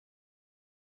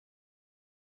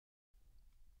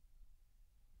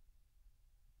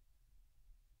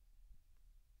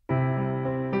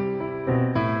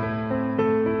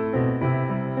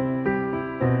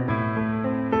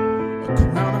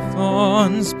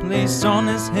thorns placed on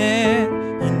his head.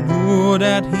 He knew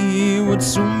that he would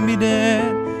soon be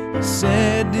dead. He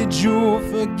said, did you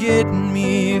forget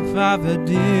me if I ever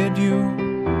did you?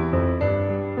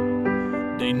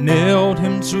 They nailed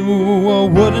him to a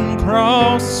wooden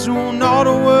cross. Soon all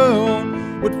the world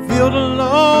would feel the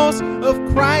loss of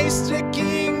Christ the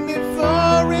King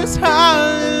before his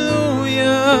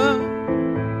hallelujah.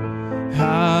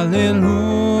 Hallelujah.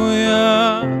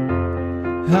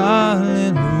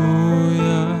 Hallelujah.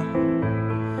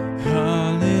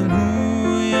 Hallelujah.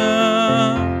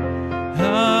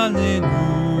 Hallelujah.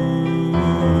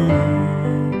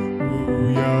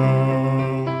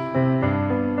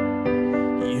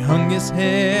 He hung his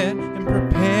head and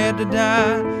prepared to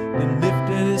die, then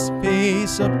lifted his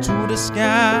face up to the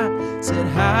sky, said,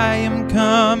 I am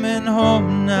coming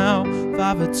home now,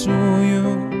 Father, to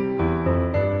you.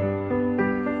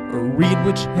 A reed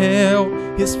which held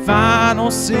his final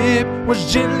sip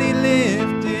was gently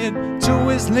lifted to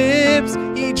his lips.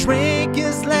 He drank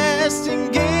his last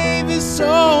and gave his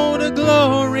soul to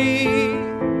glory.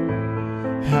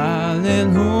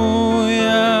 Hallelujah.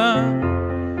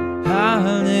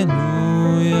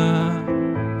 Hallelujah.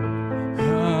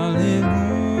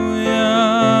 Hallelujah.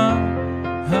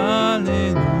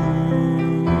 Hallelujah.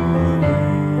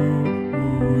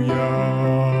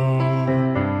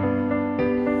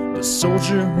 The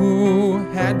soldier who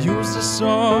had used the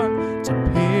sword to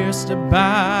pierce the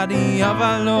body of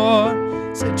our Lord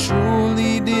said,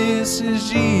 truly this is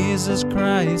Jesus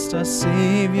Christ our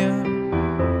Savior.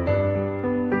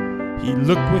 He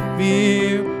looked with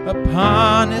fear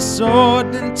upon his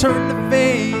sword, then turned to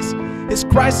face his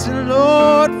Christ and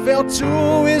Lord, fell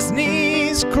to his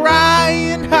knees,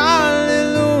 crying,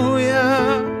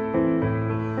 hallelujah.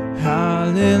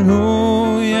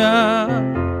 Hallelujah.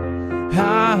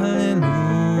 Hallelujah.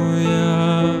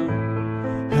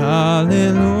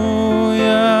 Hallelujah.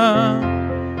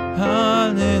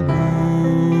 Hallelujah.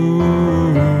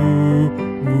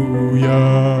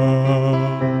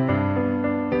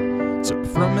 Took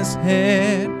from his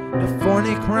head the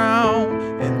thorny crown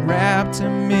and wrapped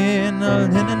him in a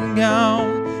linen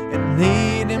gown and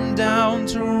laid him down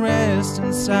to rest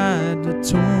inside the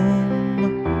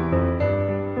tomb.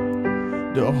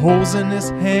 The holes in his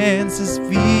hands, his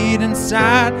feet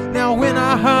inside. Now in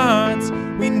our hearts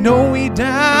we know he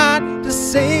died to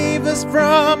save us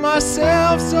from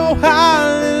ourselves. So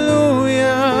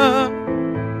hallelujah.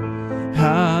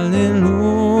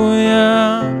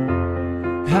 Hallelujah.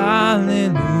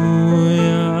 Hallelujah.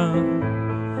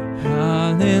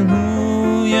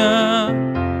 Hallelujah.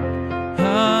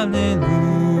 Hallelujah.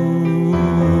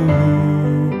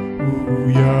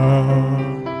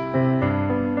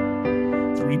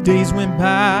 3 days went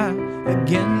by,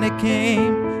 again they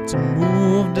came to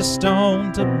move the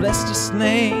stone to bless the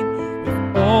slain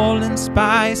with oil and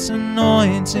spice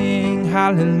anointing.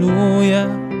 Hallelujah.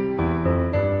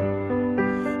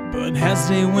 But as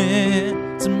they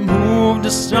went to move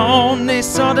the stone, they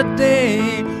saw that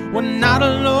they were not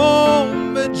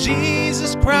alone, but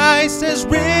Jesus Christ has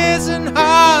risen.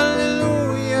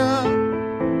 Hallelujah.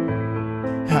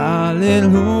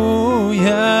 Hallelujah.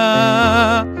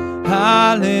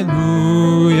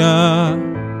 Hallelujah.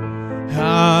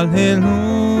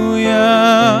 Hallelujah.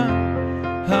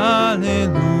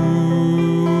 Hallelujah.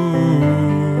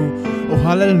 Oh,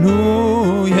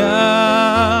 hallelujah.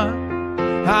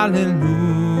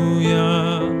 Hallelujah.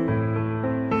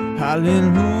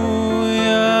 Hallelujah.